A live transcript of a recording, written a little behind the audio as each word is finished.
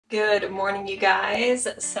Good morning, you guys.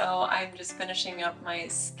 So I'm just finishing up my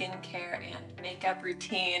skincare and makeup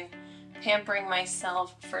routine, pampering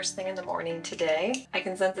myself first thing in the morning today. I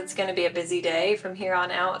can sense it's going to be a busy day from here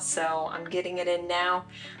on out, so I'm getting it in now.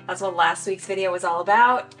 That's what last week's video was all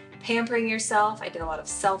about, pampering yourself. I did a lot of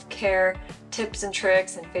self-care tips and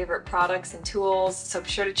tricks and favorite products and tools, so be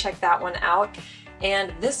sure to check that one out.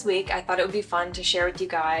 And this week, I thought it would be fun to share with you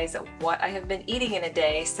guys what I have been eating in a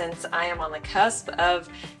day since I am on the cusp of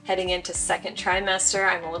heading into second trimester.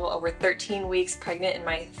 I'm a little over 13 weeks pregnant in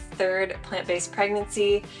my third plant-based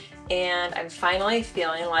pregnancy, and I'm finally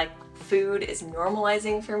feeling like food is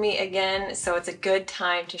normalizing for me again, so it's a good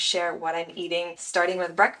time to share what I'm eating, starting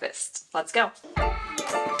with breakfast. Let's go.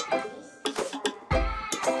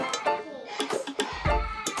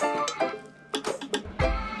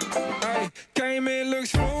 Came in, look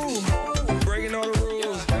smooth, breaking all the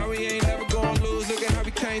rules. Now we ain't never gonna lose. Look at how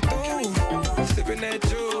we came through, sipping that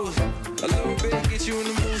juice. A little bit get you in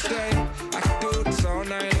the mood, stay. I can do this all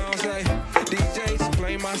night long, say. DJs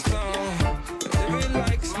play my song, living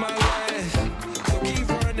like it's my last. So keep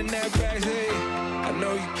running that back, hey. I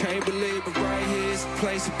know you can't believe, but right here's the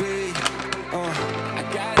place to be. I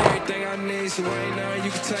got everything I need, so ain't nothing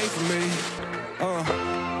you can take from me.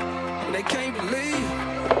 And they can't believe,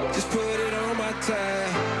 just put it on my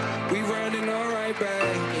time. We running all right back,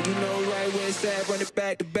 and you know right where it's at, run it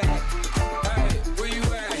back to back. Hey, where you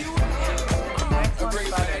at? I bring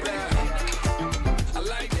it back down. I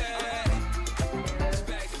like that. It's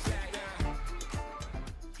back to back now.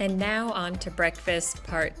 And now on to breakfast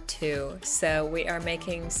part 2. So we are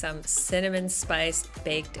making some cinnamon spiced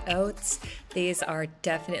baked oats. These are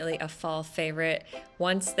definitely a fall favorite.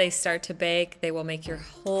 Once they start to bake, they will make your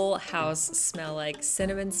whole house smell like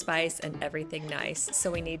cinnamon spice and everything nice.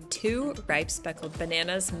 So we need 2 ripe speckled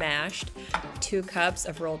bananas mashed, 2 cups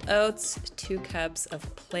of rolled oats, 2 cups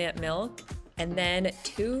of plant milk, and then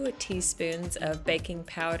 2 teaspoons of baking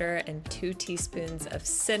powder and 2 teaspoons of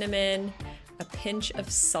cinnamon, a pinch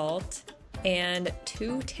of salt, and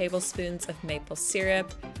 2 tablespoons of maple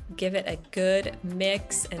syrup. Give it a good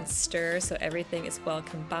mix and stir so everything is well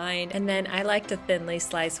combined. And then I like to thinly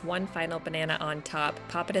slice 1 final banana on top.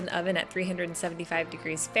 Pop it in the oven at 375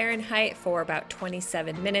 degrees Fahrenheit for about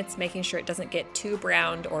 27 minutes, making sure it doesn't get too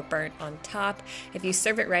browned or burnt on top. If you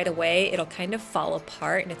serve it right away, it'll kind of fall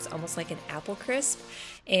apart and it's almost like an apple crisp.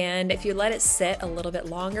 And if you let it sit a little bit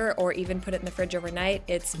longer or even put it in the fridge overnight,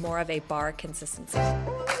 it's more of a bar consistency.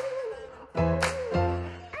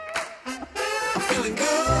 Feeling good.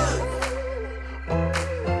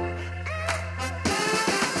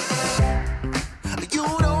 You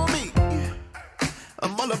know me,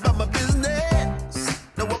 I'm all about my business.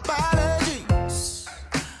 No apologies.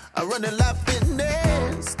 I run a life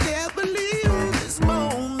fitness. Can't believe in this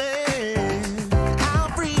moment.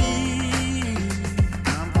 I'm free.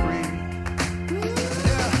 I'm free.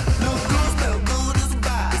 Yeah, look good, smell good, it's a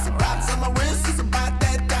vibe. It's a vibe on my wrist, it's about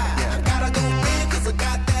that time. I gotta go big 'cause I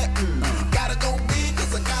got that. Gotta go big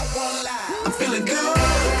 'cause I got one life. I'm feeling good.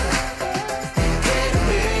 Getting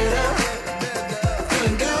better.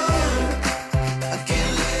 Feeling good. I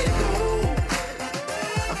can't let it go.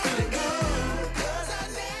 I'm feeling good 'cause I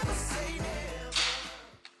never say never.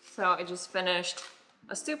 So I just finished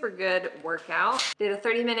a super good workout. Did a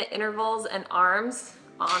 30-minute intervals and arms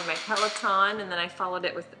on my Peloton, and then I followed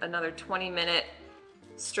it with another 20-minute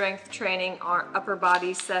strength training or upper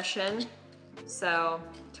body session. So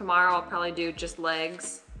tomorrow I'll probably do just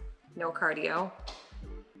legs, no cardio.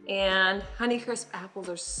 And Honeycrisp apples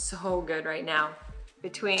are so good right now.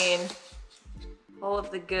 Between all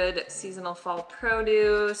of the good seasonal fall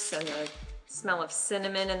produce and the smell of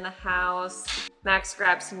cinnamon in the house. Max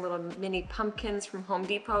grabbed some little mini pumpkins from Home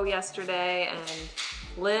Depot yesterday, and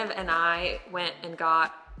Liv and I went and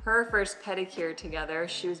got her first pedicure together.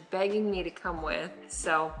 She was begging me to come with,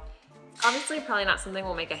 so obviously probably not something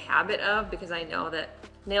we'll make a habit of because I know that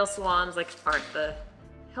nail salons aren't the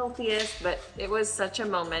healthiest, but it was such a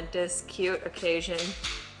momentous, cute occasion.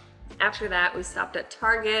 After that, we stopped at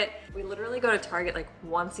Target. We literally go to Target like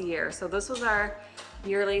once a year. So this was our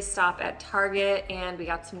yearly stop at Target, and we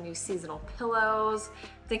got some new seasonal pillows.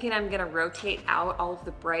 Thinking I'm gonna rotate out all of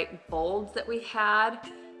the bright bulbs that we had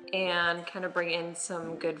and kind of bring in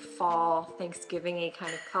some good fall, Thanksgiving-y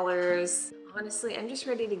kind of colors. Honestly, I'm just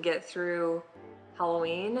ready to get through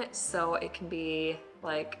Halloween so it can be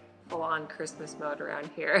like full-on Christmas mode around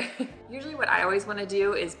here. Usually what I always want to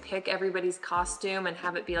do is pick everybody's costume and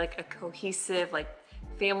have it be like a cohesive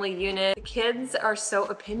family unit. The kids are so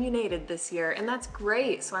opinionated this year, and that's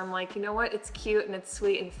great. So I'm like, you know what? It's cute and it's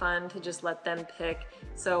sweet and fun to just let them pick.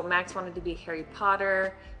 So Max wanted to be Harry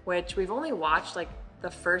Potter, which we've only watched like the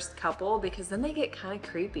first couple because then they get kind of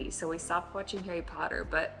creepy. So we stopped watching Harry Potter,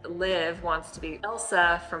 but Liv wants to be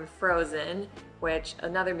Elsa from Frozen, which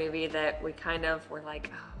another movie that we kind of were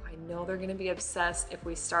like, oh, I know they're gonna be obsessed if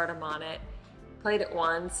we start them on it. Played it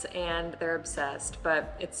once and they're obsessed,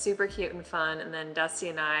 but it's super cute and fun. And then Dusty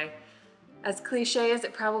and I, as cliche as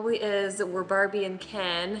it probably is, we're Barbie and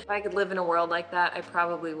Ken. If I could live in a world like that, I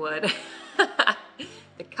probably would.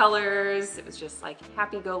 The colors, it was just like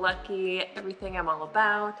happy-go-lucky, everything I'm all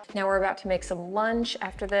about. Now we're about to make some lunch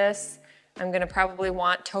after this. I'm gonna probably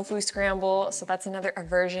want tofu scramble, so that's another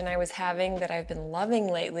aversion I was having that I've been loving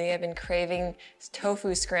lately. I've been craving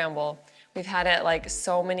tofu scramble. We've had it like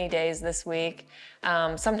so many days this week.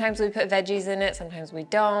 Sometimes we put veggies in it, sometimes we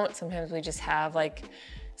don't. Sometimes we just have like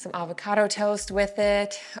some avocado toast with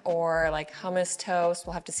it or like hummus toast.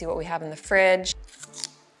 We'll have to see what we have in the fridge.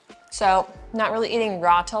 So not really eating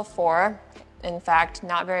raw till 4. In fact,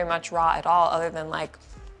 not very much raw at all other than like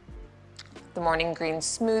the morning green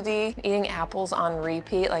smoothie. Eating apples on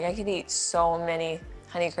repeat. Like I could eat so many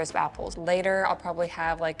Honeycrisp apples. Later, I'll probably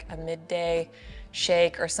have like a midday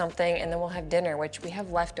shake or something, and then we'll have dinner, which we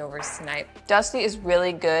have leftovers tonight. Dusty is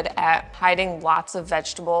really good at hiding lots of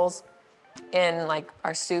vegetables in like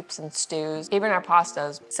our soups and stews, even our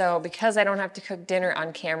pastas. So because I don't have to cook dinner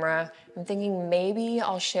on camera, I'm thinking maybe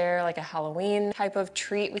I'll share like a Halloween type of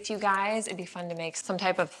treat with you guys. It'd be fun to make some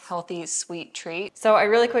type of healthy sweet treat. So I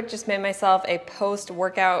really quick just made myself a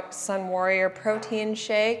post-workout Sun Warrior protein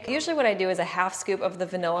shake. Usually what I do is a half scoop of the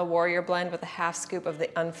vanilla Warrior blend with a half scoop of the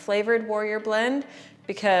unflavored Warrior blend,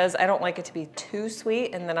 because I don't like it to be too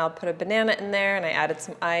sweet, and then I'll put a banana in there, and I added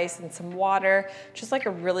some ice and some water, just like a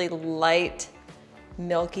really light,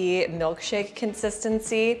 milky milkshake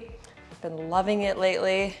consistency. I've been loving it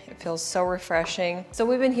lately. It feels so refreshing. So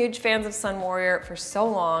we've been huge fans of Sun Warrior for so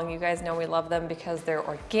long. You guys know we love them because they're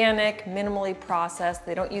organic, minimally processed.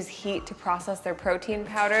 They don't use heat to process their protein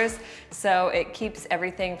powders, so it keeps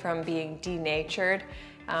everything from being denatured,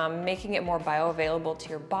 making it more bioavailable to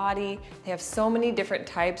your body. They have so many different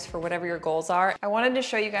types for whatever your goals are. I wanted to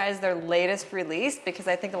show you guys their latest release because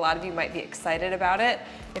I think a lot of you might be excited about it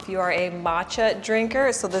if you are a matcha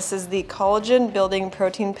drinker. So this is the collagen building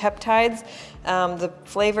protein peptides. The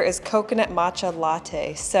flavor is coconut matcha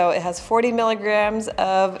latte. So it has 40 milligrams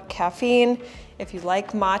of caffeine. If you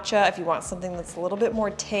like matcha, if you want something that's a little bit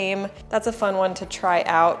more tame, that's a fun one to try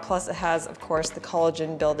out. Plus it has, of course, the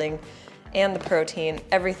collagen building and the protein,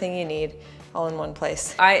 everything you need all in one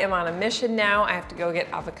place. I am on a mission now. I have to go get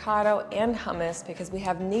avocado and hummus because we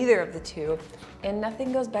have neither of the two, and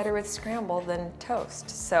nothing goes better with scramble than toast.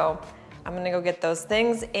 So I'm gonna go get those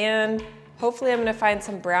things, and hopefully I'm gonna find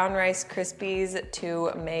some brown rice Krispies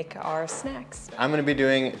to make our snacks. I'm gonna be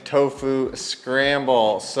doing tofu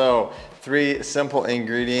scramble. So 3 simple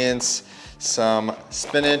ingredients: some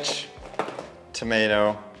spinach,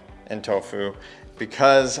 tomato, and tofu.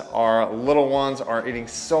 Because our little ones are eating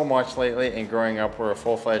so much lately, and growing up we're a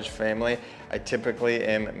full-fledged family, I typically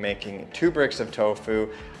am making 2 bricks of tofu.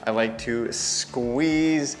 I like to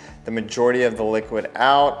squeeze the majority of the liquid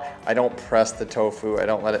out. I don't press the tofu. I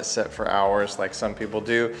don't let it sit for hours like some people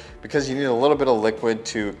do, because you need a little bit of liquid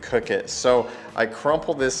to cook it. So I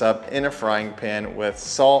crumple this up in a frying pan with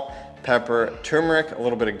salt, pepper, turmeric, a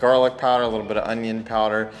little bit of garlic powder, a little bit of onion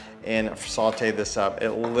powder, and saute this up.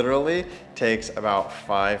 It literally takes about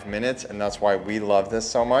 5 minutes, and that's why we love this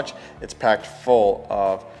so much. It's packed full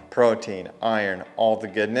of protein, iron, all the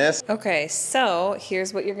goodness. Okay, so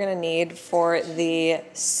here's what you're gonna need for the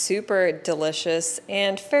super delicious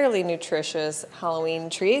and fairly nutritious Halloween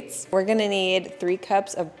treats. We're gonna need 3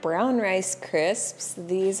 cups of brown rice crisps.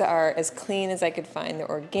 These are as clean as I could find. They're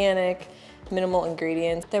organic, minimal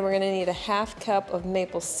ingredients. Then we're gonna need a half cup of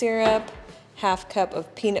maple syrup, half cup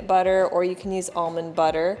of peanut butter, or you can use almond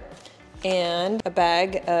butter, and a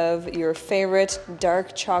bag of your favorite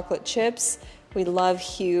dark chocolate chips. We love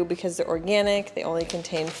Hue because they're organic. They only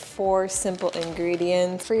contain 4 simple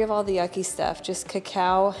ingredients, free of all the yucky stuff, just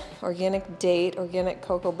cacao, organic date, organic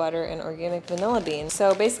cocoa butter, and organic vanilla beans.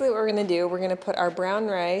 So basically what we're gonna do, we're gonna put our brown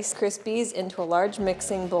rice Krispies into a large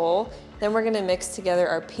mixing bowl. Then we're gonna mix together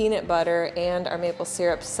our peanut butter and our maple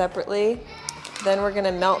syrup separately. Then we're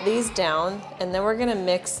gonna melt these down, and then we're gonna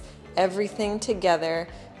mix everything together,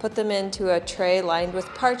 put them into a tray lined with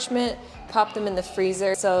parchment, pop them in the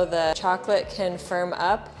freezer so the chocolate can firm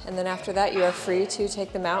up, and then after that you are free to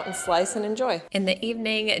take them out and slice and enjoy. In the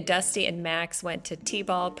evening, Dusty and Max went to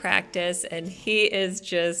t-ball practice, and he is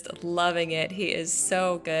just loving it. He is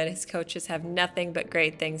so good. His coaches have nothing but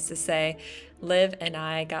great things to say. Liv and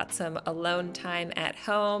I got some alone time at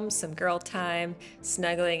home, some girl time,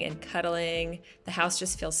 snuggling and cuddling. The house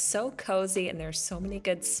just feels so cozy and there's so many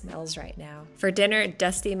good smells right now. For dinner,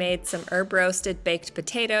 Dusty made some herb roasted baked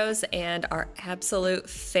potatoes and our absolute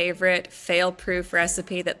favorite fail-proof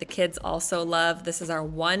recipe that the kids also love. This is our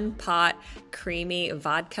one pot creamy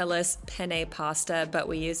vodka-less penne pasta, but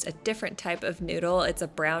we used a different type of noodle. It's a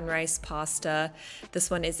brown rice pasta. This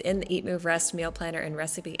one is in the EatMoveRest meal planner and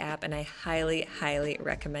recipe app, and I highly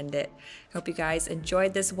recommend it. Hope you guys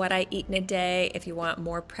enjoyed this what I eat in a day. If you want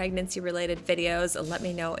more pregnancy related videos, let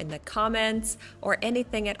me know in the comments or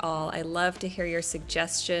anything at all. I love to hear your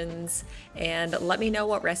suggestions, and let me know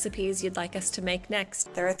what recipes you'd like us to make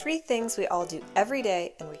next. There are 3 things we all do every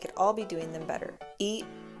day and we could all be doing them better. Eat,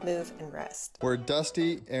 move, and rest. We're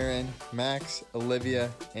Dusty, Erin, Max, Olivia,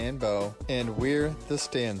 and Bo, and we're the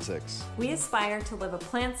Stanzics. We aspire to live a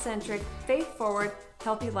plant-centric, faith-forward,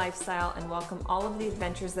 healthy lifestyle and welcome all of the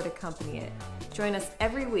adventures that accompany it. Join us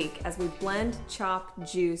every week as we blend, chop,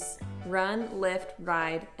 juice, run, lift,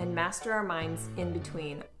 ride, and master our minds in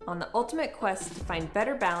between on the ultimate quest to find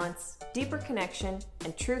better balance, deeper connection,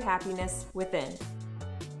 and true happiness within.